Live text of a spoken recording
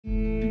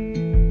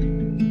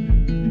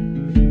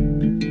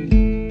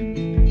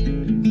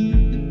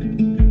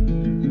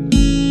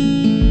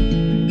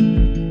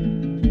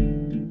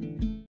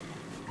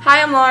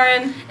I'm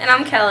Lauren. And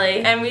I'm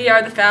Kelly. And we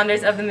are the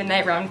founders of the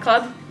Midnight Run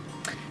Club.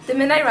 The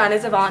Midnight Run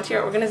is a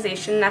volunteer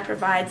organization that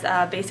provides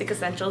basic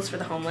essentials for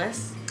the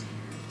homeless.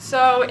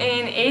 So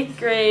in 8th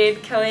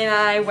grade, Kelly and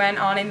I went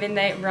on a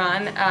midnight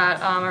run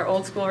at our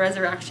old school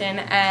Resurrection,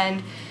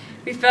 and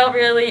we felt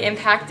really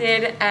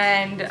impacted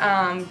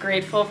and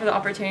grateful for the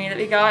opportunity that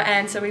we got,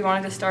 and so we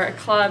wanted to start a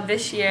club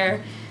this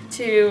year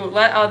to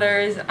let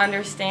others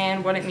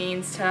understand what it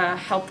means to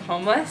help the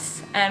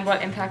homeless and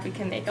what impact we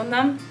can make on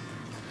them.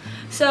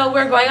 So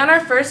we're going on our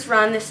first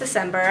run this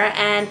December,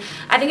 and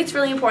I think it's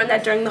really important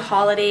that during the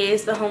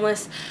holidays the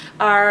homeless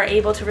are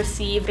able to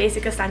receive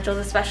basic essentials,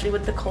 especially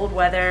with the cold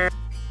weather.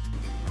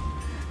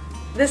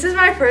 This is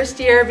my first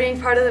year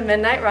being part of the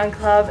Midnight Run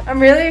Club.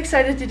 I'm really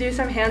excited to do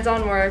some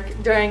hands-on work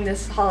during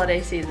this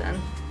holiday season.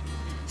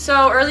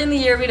 So early in the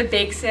year we had a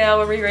bake sale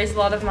where we raised a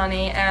lot of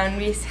money, and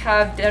we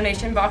have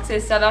donation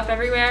boxes set up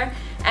everywhere,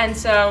 and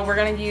so we're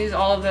going to use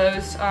all of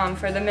those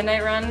for the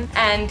Midnight Run.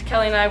 And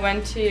Kelly and I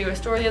went to a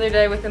store the other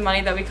day with the money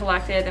that we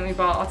collected, and we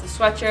bought lots of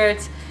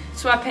sweatshirts,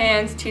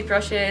 sweatpants,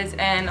 toothbrushes,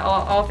 and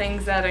all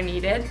things that are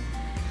needed.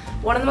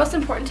 One of the most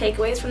important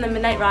takeaways from the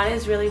Midnight Run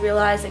is really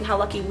realizing how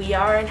lucky we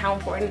are and how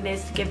important it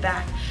is to give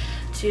back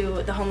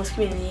to the homeless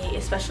community,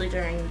 especially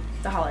during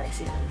the holiday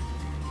season.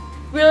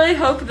 We really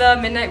hope the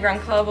Midnight Run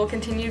Club will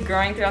continue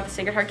growing throughout the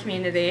Sacred Heart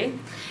community,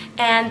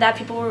 and that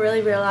people will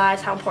really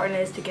realize how important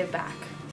it is to give back.